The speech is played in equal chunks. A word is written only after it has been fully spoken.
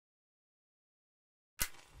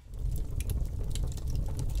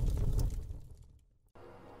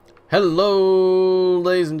Hello,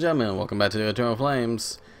 ladies and gentlemen. Welcome back to Eternal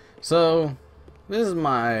Flames. So, this is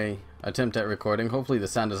my attempt at recording. Hopefully the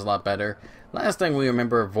sound is a lot better. Last thing we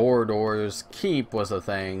remember, Vorador's keep was a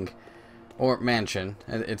thing. Or mansion.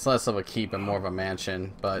 It's less of a keep and more of a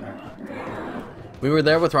mansion. But we were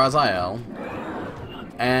there with Raziel.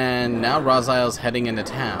 And now Raziel's heading into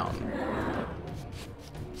town.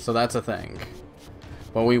 So that's a thing.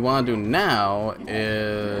 What we want to do now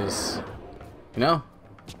is,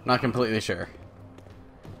 not completely sure.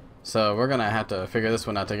 So we're gonna have to figure this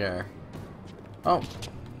one out together. Oh,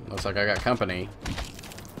 looks like I got company.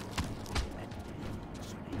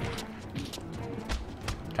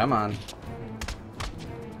 Come on.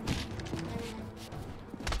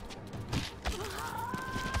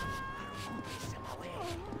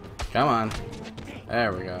 Come on.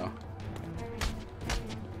 There we go.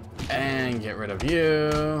 And get rid of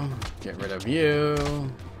you. Get rid of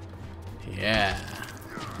you. Yeah.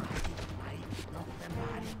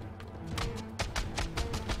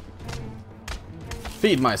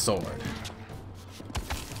 Feed my sword.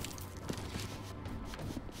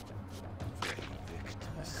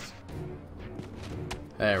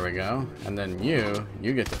 There we go. And then you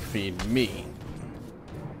get to feed me.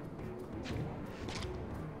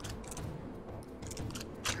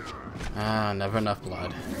 Ah, never enough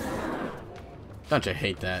blood. Don't you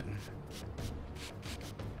hate that?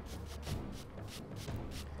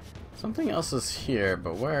 Something else is here,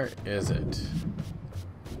 but where is it?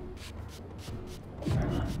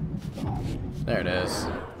 There it is.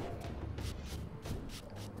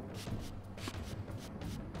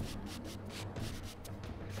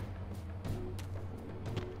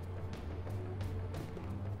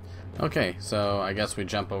 Okay, so I guess we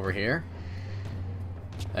jump over here.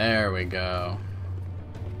 There we go.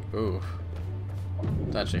 Ooh.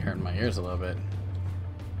 It's actually hurting my ears a little bit.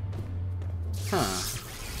 Huh.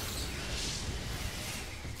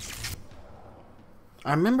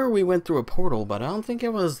 I remember we went through a portal, but I don't think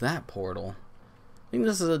it was that portal. I think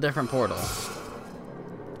this is a different portal.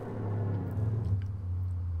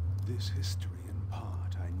 This history in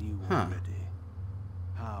part I knew already.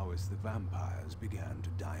 How as the vampires began to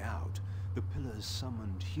die out, the pillars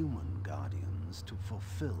summoned human guardians to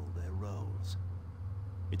fulfill their roles.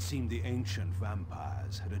 It seemed the ancient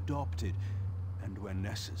vampires had adopted, and when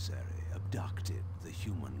necessary, abducted the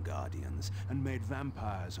human guardians and made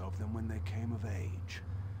vampires of them when they came of age,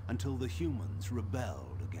 until the humans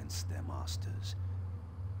rebelled against their masters.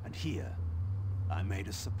 And here, I made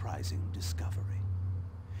a surprising discovery.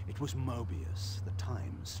 It was Mobius, the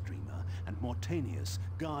time streamer, and Mortanius,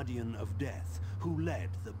 guardian of death, who led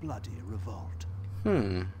the bloody revolt.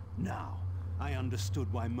 Now, I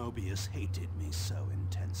understood why Mobius hated me so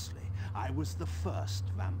intensely. I was the first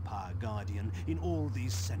vampire guardian in all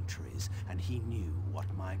these centuries, and he knew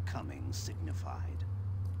what my coming signified.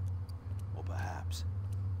 Or perhaps,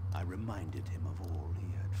 I reminded him of all he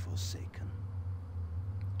had forsaken.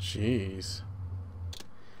 Jeez.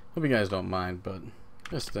 Hope you guys don't mind, but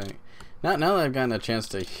just think. Now that I've gotten a chance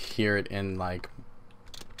to hear it in like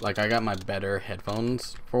I got my better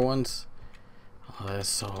headphones for once. Oh, that's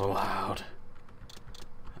so loud.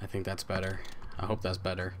 I think that's better. I hope that's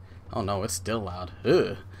better. Oh no, it's still loud.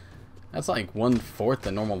 Ugh. That's like 1/4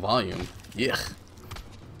 the normal volume. Yuck.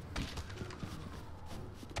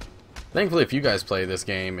 Thankfully, if you guys play this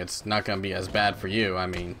game, it's not gonna be as bad for you. I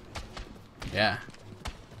mean, yeah.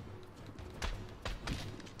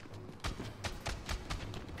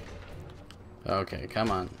 Okay,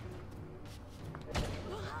 come on.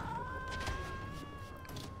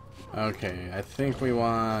 Okay, I think we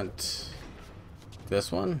want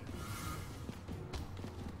this one.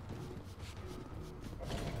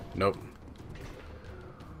 Nope.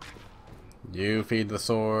 You feed the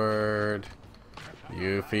sword.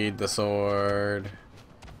 You feed the sword.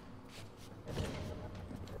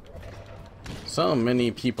 So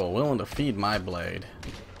many people willing to feed my blade.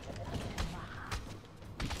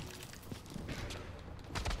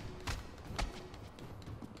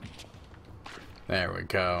 There we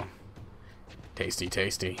go. Tasty,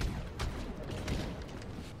 tasty.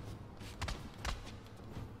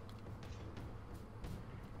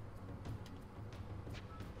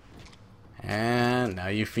 And now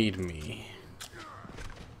you feed me.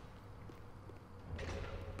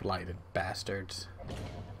 Blighted bastards.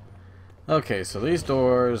 Okay, so these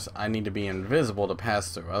doors I need to be invisible to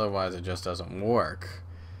pass through, otherwise it just doesn't work.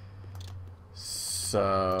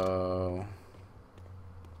 So...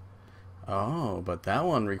 Oh, but that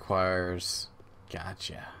one requires...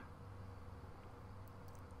 Gotcha.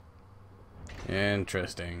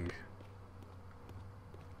 Interesting.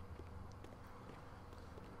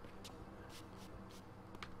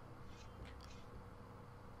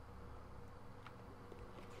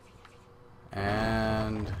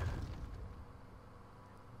 And...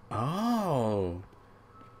 oh!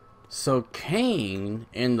 So Kain,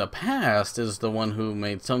 in the past, is the one who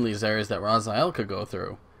made some of these areas that Raziel could go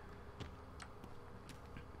through.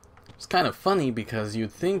 It's kind of funny because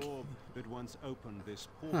you'd think... that once opened this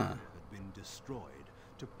portal had been destroyed.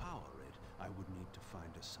 To power it, I would need to find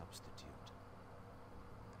a substitute.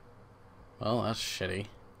 Well, that's shitty.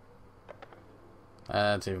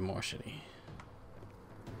 That's even more shitty.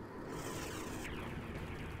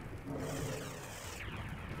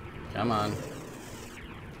 Come on.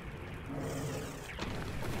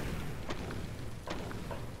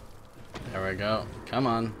 There we go. Come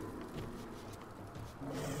on.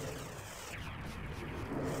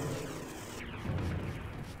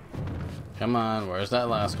 Come on, where's that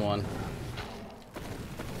last one?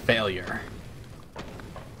 Failure.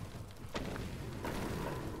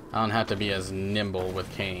 I don't have to be as nimble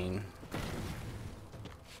with Kain.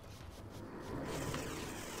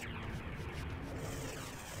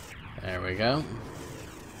 There we go.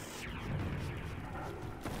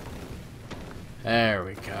 There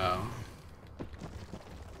we go.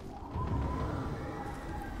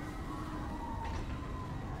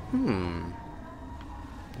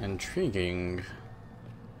 Intriguing.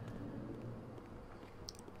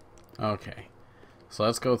 Okay. So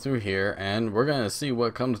let's go through here and we're gonna see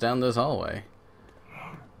what comes down this hallway.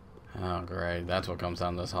 Oh great, that's what comes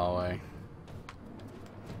down this hallway.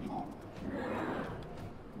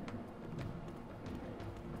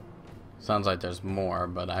 Sounds like there's more,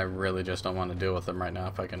 but I really just don't want to deal with them right now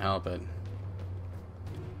if I can help it.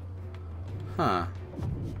 Huh.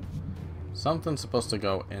 Something's supposed to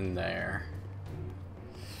go in there.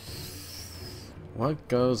 What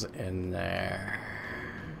goes in there?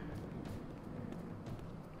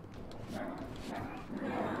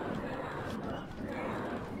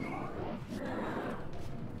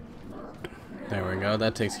 There we go,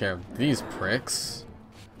 that takes care of these pricks.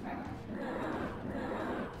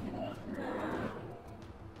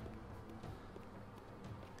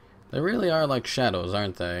 They really are like shadows,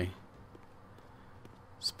 aren't they?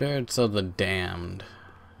 Spirits of the damned,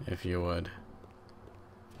 if you would.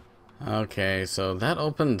 Okay, so that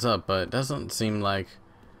opens up, but it doesn't seem like...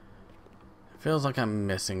 it feels like I'm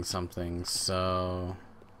missing something, so...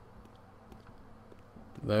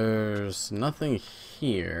 there's nothing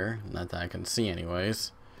here, not that I can see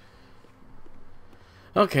anyways.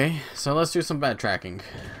 Okay, so let's do some bad tracking.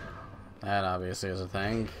 That obviously is a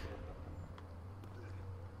thing.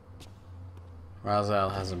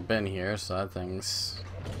 Raziel hasn't been here, so that thing's...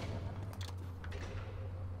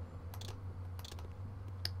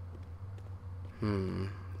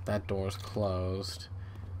 that door's closed.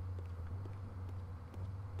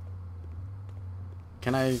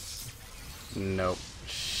 Can I... nope.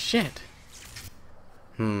 Shit!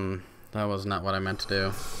 That was not what I meant to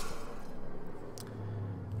do.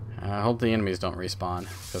 I hope the enemies don't respawn,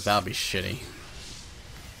 because that'll be shitty.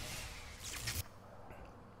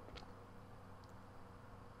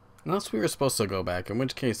 Unless we were supposed to go back, in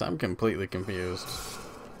which case I'm completely confused.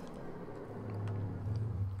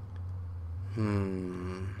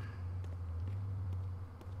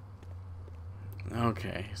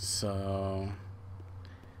 Okay, so...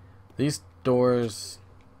 these doors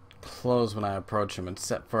close when I approach them,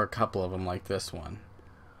 except for a couple of them like this one.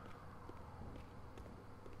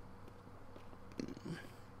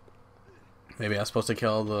 Maybe I'm supposed to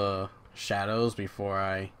kill the shadows before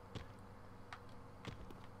I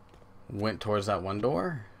went towards that one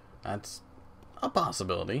door? That's a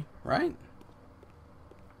possibility, right?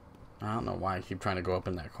 I don't know why I keep trying to go up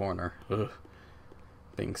in that corner. Ugh.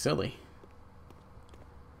 Being silly.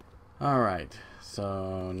 Alright,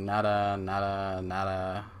 so nada, nada,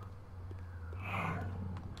 nada.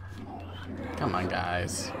 Come on,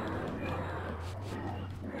 guys.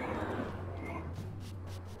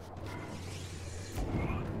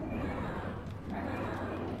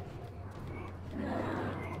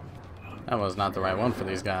 That was not the right one for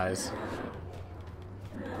these guys.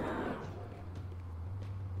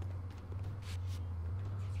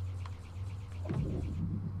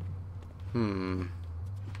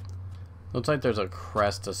 Looks like there's a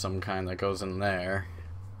crest of some kind that goes in there.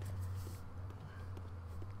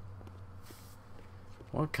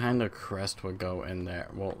 What kind of crest would go in there?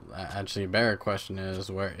 Well, actually, a better question is,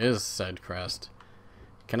 where is said crest?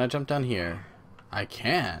 Can I jump down here? I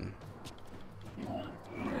can.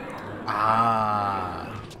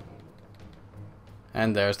 Ah.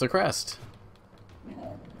 And there's the crest.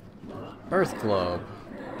 Earth globe.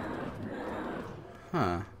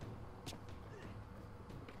 Huh.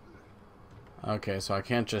 Okay, so I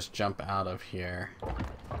can't just jump out of here.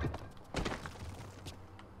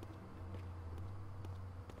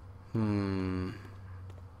 Oh,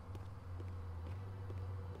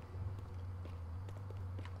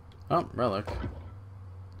 relic.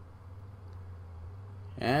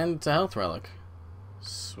 And it's a health relic.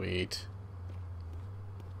 Sweet.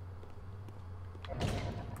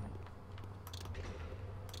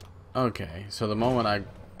 Okay, so the moment I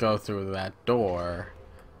go through that door...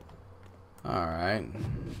 Alright.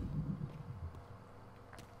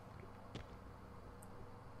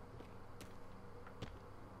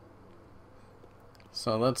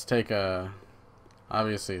 So let's take a...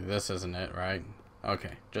 Obviously this isn't it, right?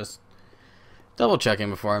 Okay, just double checking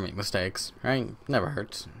before I make mistakes, right? Never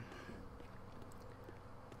hurts.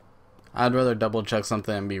 I'd rather double check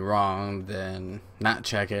something and be wrong than not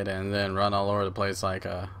check it and then run all over the place like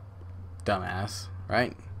a dumbass,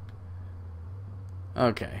 right?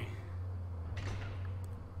 Okay.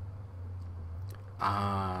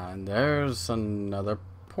 There's another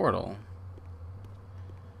portal.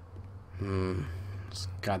 It's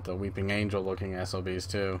got the weeping angel looking SOBs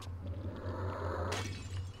too.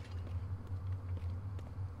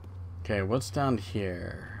 Okay, what's down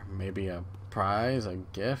here? Maybe a prize, a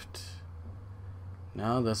gift?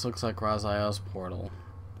 No, this looks like Raziel's portal.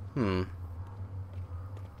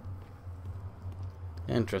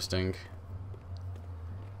 Interesting.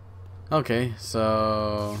 Okay,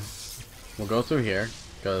 so we'll go through here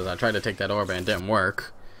because I tried to take that orb and it didn't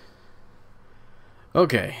work.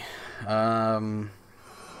 Okay.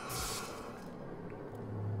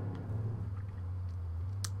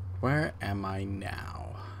 Where am I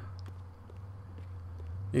now?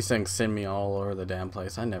 These things send me all over the damn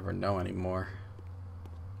place. I never know anymore.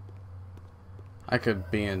 I could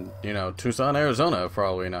be in, you know, Tucson, Arizona for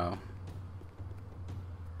all we know.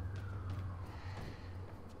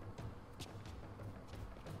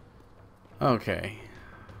 Okay.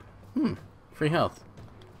 Free health.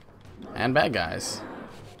 And bad guys.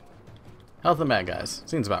 Health and bad guys.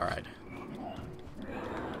 Seems about right.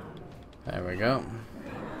 There we go.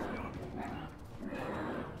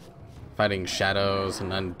 Fighting shadows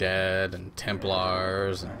and undead and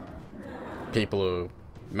Templars and people who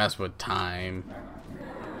mess with time.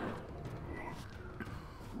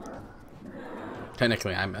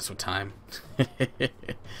 Technically, I mess with time.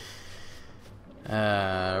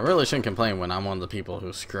 Really shouldn't complain when I'm one of the people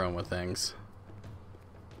who's screwing with things.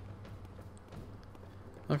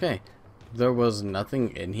 Okay, there was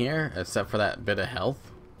nothing in here except for that bit of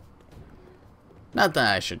health. Not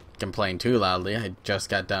that I should complain too loudly, I just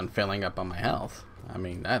got done filling up on my health. I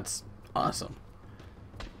mean, that's awesome.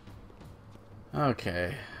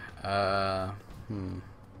 Okay, yeah,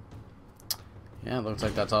 it looks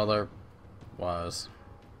like that's all there was.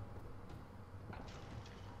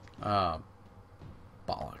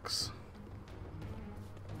 Bollocks.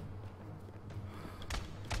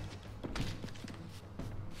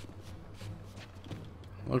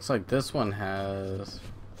 Looks like this one has...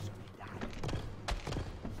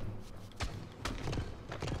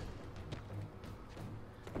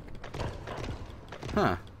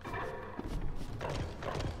 Huh.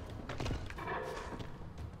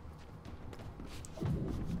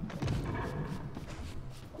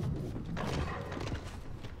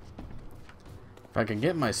 If I could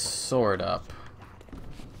get my sword up.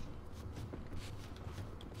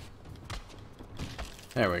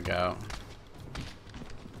 There we go.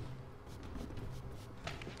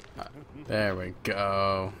 There we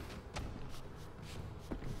go.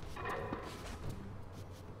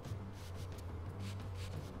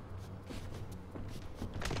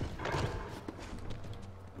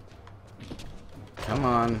 Come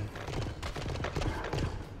on.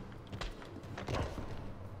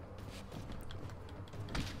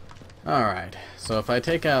 Alright, so if I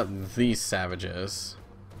take out these savages...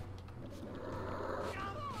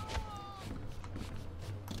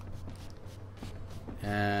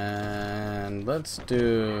 And let's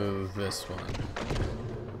do this one.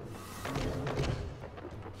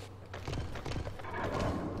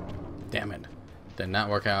 Damn it. Did not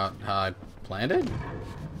work out how I planned it?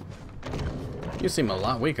 You seem a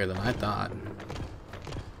lot weaker than I thought.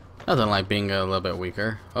 Nothing like being a little bit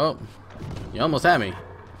weaker. Oh, you almost had me.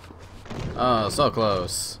 Oh, so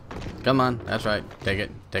close. Come on, that's right. Take it,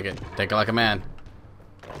 take it, take it like a man.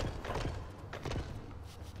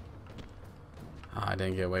 Oh, I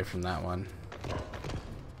didn't get away from that one.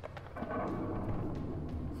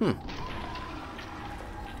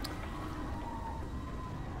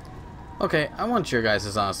 Okay, I want your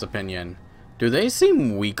guys' honest opinion. Do they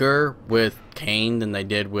seem weaker with Kain than they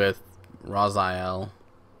did with Raziel?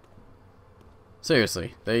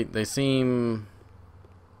 Seriously, they seem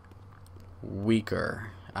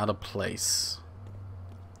weaker, out of place.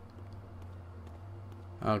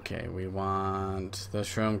 Okay, we want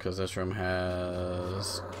this room because this room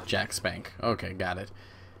has Jack Spank. Okay, got it.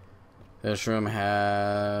 This room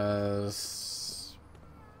has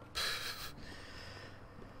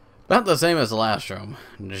about the same as the last room.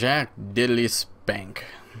 Jack Diddley Spank.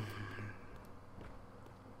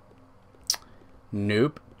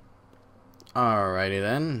 Nope. Alrighty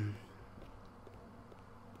then.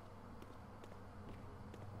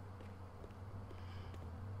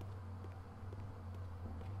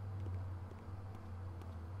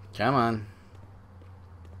 Come on.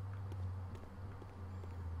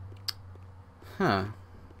 Huh.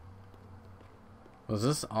 Was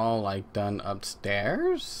this all like done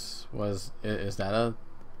upstairs? Is that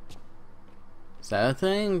a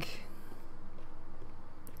thing?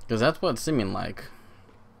 Because that's what it's seeming like.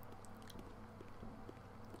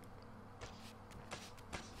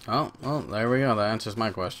 Oh, well, there we go. That answers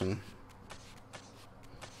my question.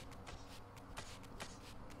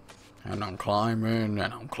 And I'm climbing,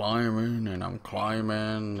 and I'm climbing, and I'm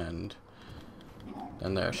climbing, and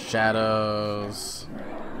then there's shadows.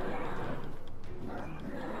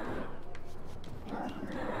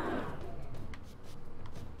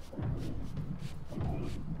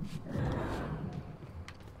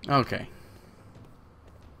 Okay.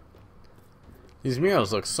 These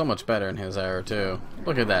murals look so much better in his era, too.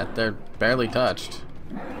 Look at that. They're barely touched.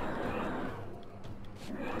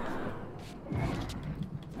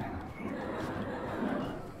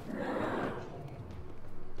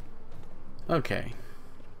 Okay.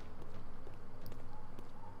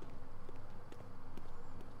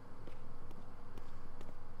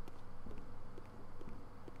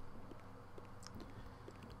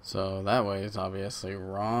 So that way is obviously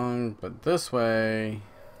wrong, but this way...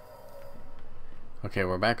 Okay,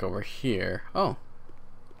 we're back over here. Oh.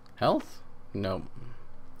 Health? Nope.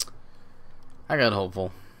 I got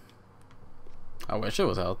hopeful. I wish it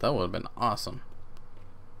was health. That would have been awesome.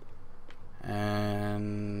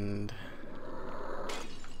 And...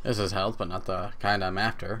 This is health, but not the kind I'm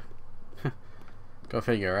after. Go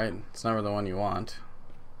figure, right? It's never the one you want.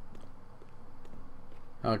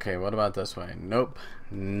 Okay, what about this way? Nope.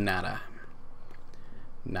 Nada.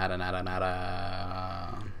 Nada, nada,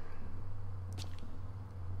 nada.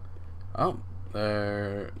 Oh,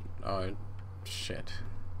 there... Oh, shit.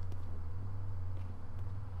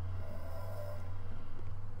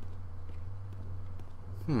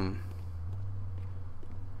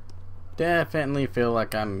 Definitely feel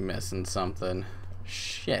like I'm missing something.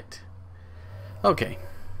 Shit. Okay.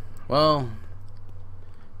 Well,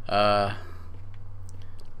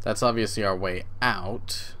 that's obviously our way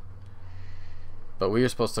out. But we were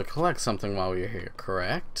supposed to collect something while we were here,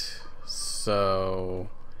 correct? So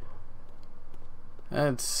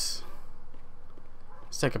let's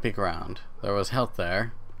take a peek around. There was health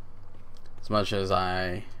there. As much as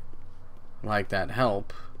I like that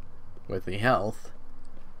help with the health,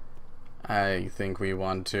 I think we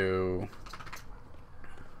want to...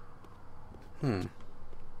 I'm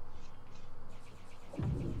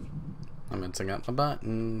mixing up my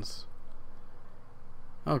buttons.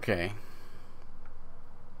 Okay.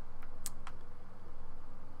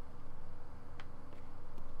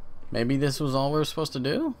 Maybe this was all we were supposed to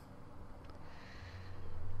do?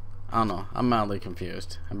 I don't know. I'm mildly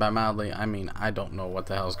confused. And by mildly, I mean I don't know what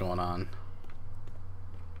the hell's going on.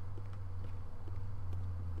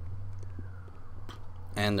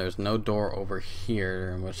 And there's no door over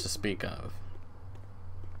here in which to speak of.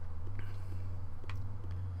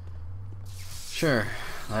 Sure,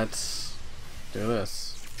 let's do this.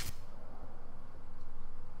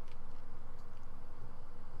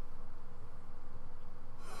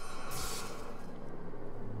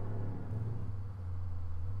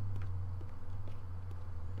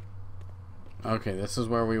 Okay, this is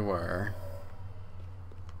where we were.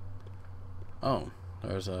 Oh,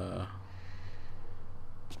 there's a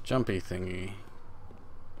jumpy thingy.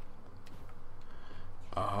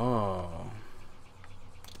 Oh.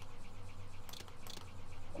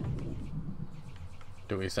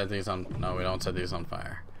 Do we set these on? No, we don't set these on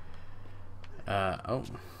fire. Oh.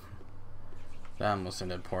 That almost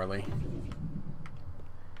ended poorly.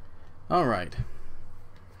 Alright.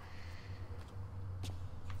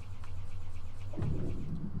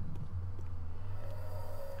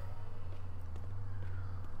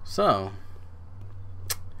 So,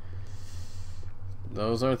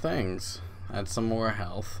 those are things. Add some more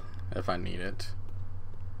health if I need it.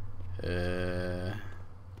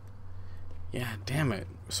 Yeah, damn it.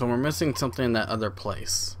 So we're missing something in that other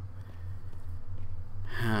place.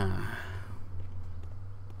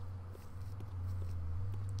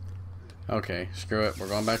 Okay, screw it. We're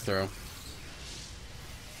going back through.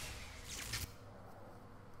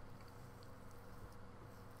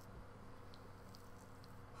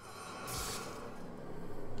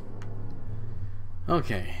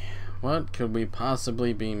 Okay, what could we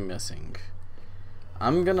possibly be missing?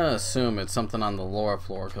 I'm gonna assume it's something on the lower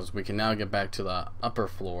floor because we can now get back to the upper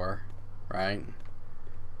floor, right?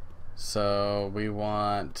 So we're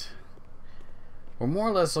more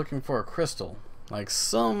or less looking for a crystal, like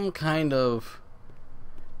some kind of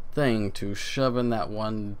thing to shove in that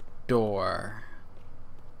one door.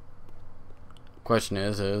 Question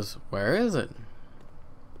is where is it?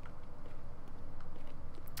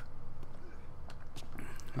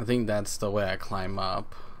 I think that's the way I climb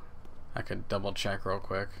up. I could double check real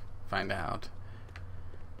quick, find out.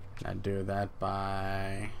 I do that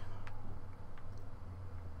by...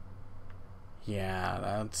 Yeah,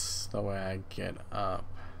 that's the way I get up.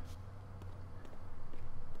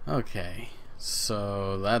 Okay,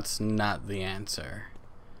 so that's not the answer.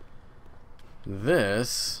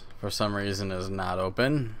 This, for some reason, is not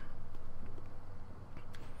open.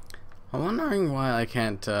 I'm wondering why I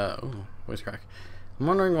can't, ooh, voice crack. I'm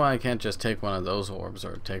wondering why I can't just take one of those orbs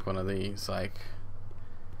or take one of these, like...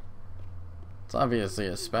 It's obviously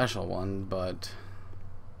a special one, but...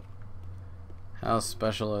 How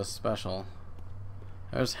special is special?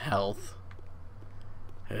 There's health.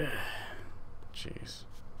 Jeez.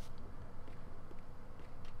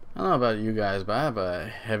 I don't know about you guys, but I have a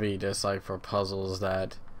heavy dislike for puzzles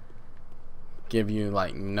that give you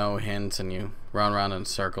like no hints and you run around in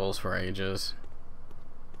circles for ages.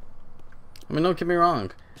 I mean, don't get me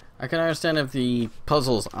wrong, I can understand if the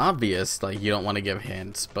puzzle's obvious, like you don't want to give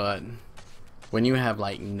hints, but when you have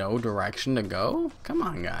like no direction to go, come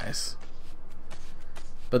on guys.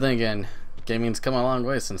 But then again, gaming's come a long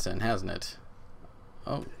way since then, hasn't it?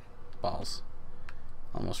 Oh, balls.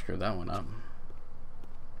 Almost screwed that one up.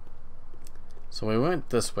 So we went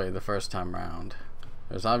this way the first time round.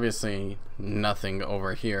 There's obviously nothing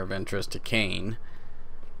over here of interest to Kain.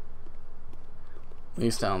 At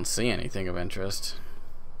least I don't see anything of interest.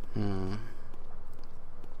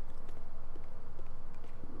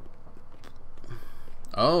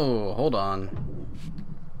 Oh, hold on.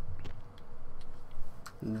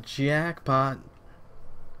 Jackpot.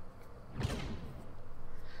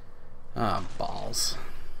 Ah, balls.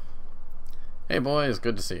 Hey boys,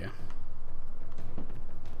 good to see you.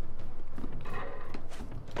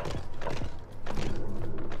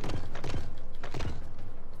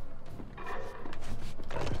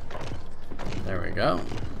 There we go.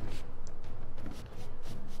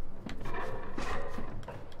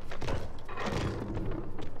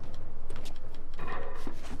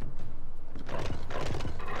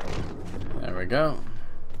 There we go.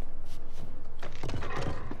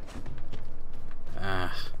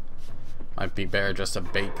 Ah, might be better just to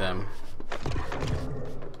bait them.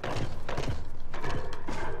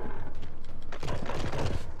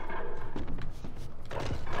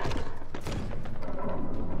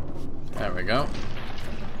 There we go.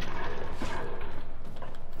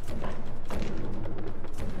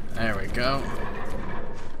 There we go.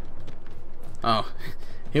 Oh,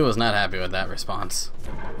 he was not happy with that response.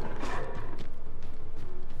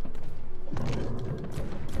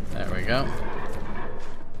 There we go.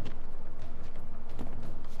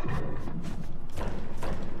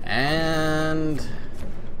 And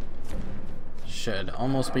should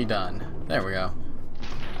almost be done. There we go.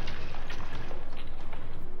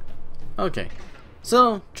 Okay,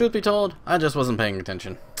 so truth be told, I just wasn't paying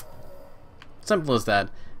attention. Simple as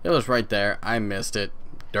that. It was right there. I missed it.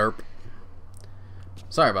 Derp.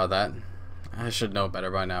 Sorry about that. I should know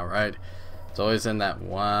better by now, right? It's always in that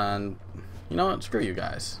one. You know what? Screw you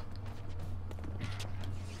guys.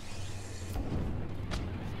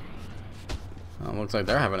 Well, looks like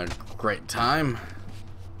they're having a great time.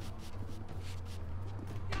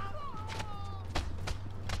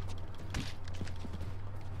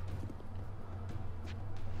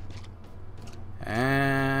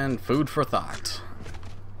 And food for thought.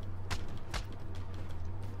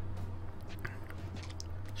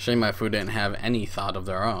 Shame my food didn't have any thought of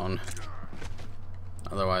their own.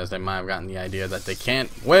 Otherwise they might have gotten the idea that they can't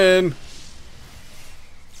win.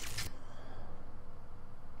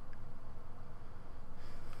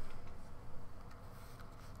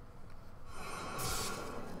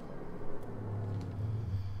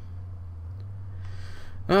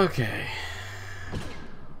 Okay.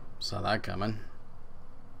 Saw that coming.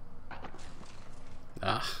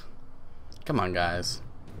 Ugh. Come on, guys.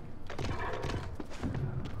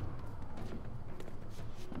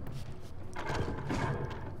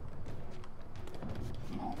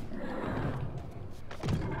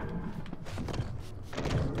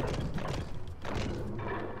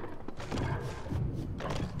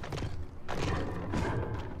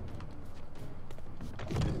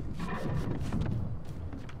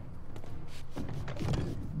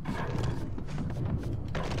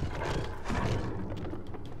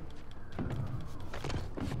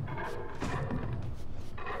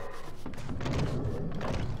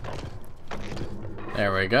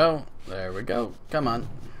 There we go. There we go. Come on.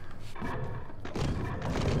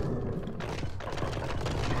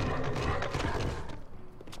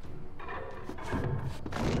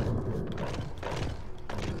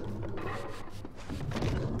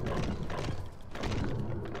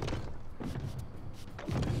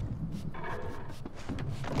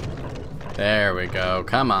 There we go.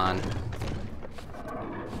 Come on.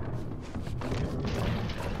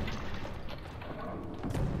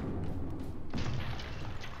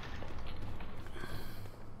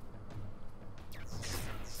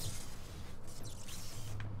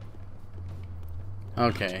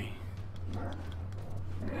 Okay.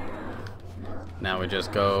 Now we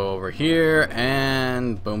just go over here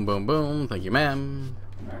and boom, boom, boom. Thank you, ma'am.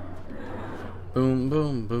 Boom,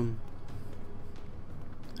 boom, boom.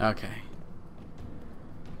 Okay.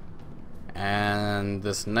 And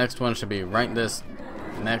this next one should be right in this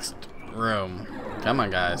next room. Come on,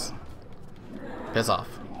 guys. Piss off.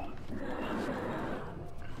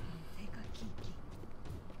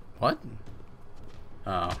 What?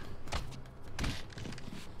 Oh.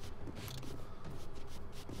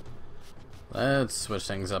 Let's switch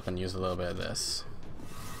things up and use a little bit of this.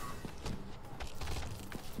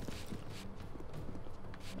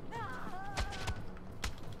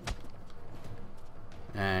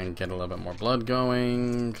 And get a little bit more blood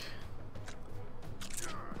going.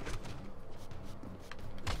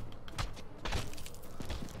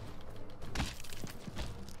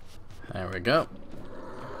 There we go.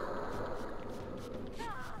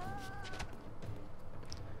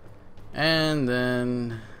 And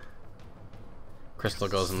then crystal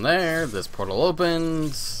goes in there. This portal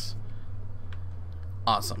opens.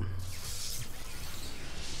 Awesome.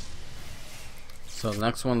 So the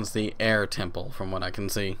next one's the air temple, from what I can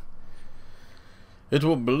see. It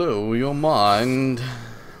will blow your mind.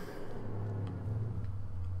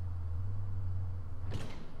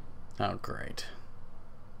 Oh, great.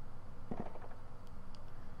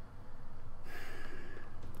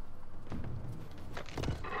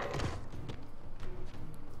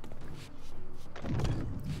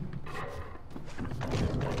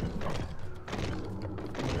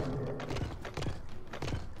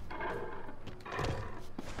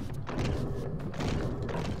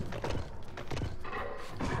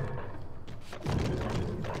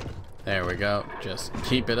 There we go. Just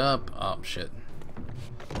keep it up. Oh, shit.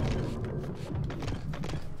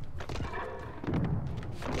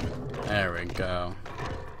 There we go.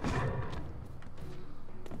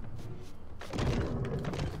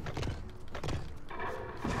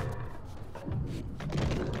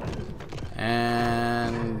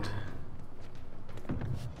 And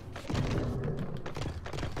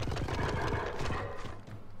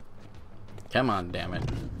come on, damn it.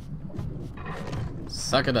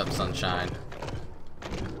 Suck it up, sunshine.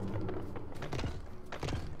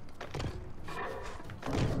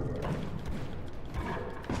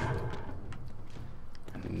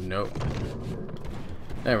 Nope.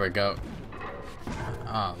 There we go.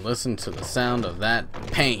 Ah, listen to the sound of that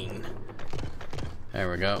pain.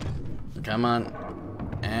 There we go. Come on.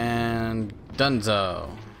 And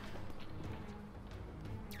Dunzo.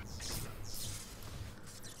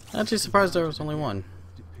 Actually surprised there was only one.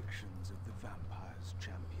 Depictions of the vampire's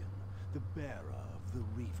champion, the bearer of the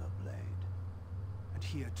Reaver Blade. And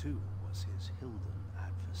here too was his Hilden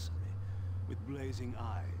adversary, with blazing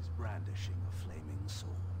eyes brandishing a flaming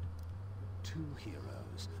sword. Two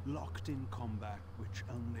heroes locked in combat, which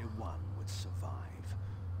only one would survive.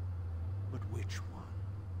 But which one?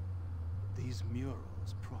 These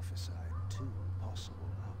murals prophesied two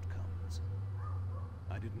possible outcomes.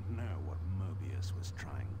 I didn't know what Mobius was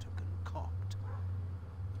trying to concoct,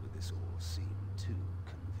 but this all seemed too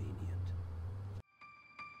convenient.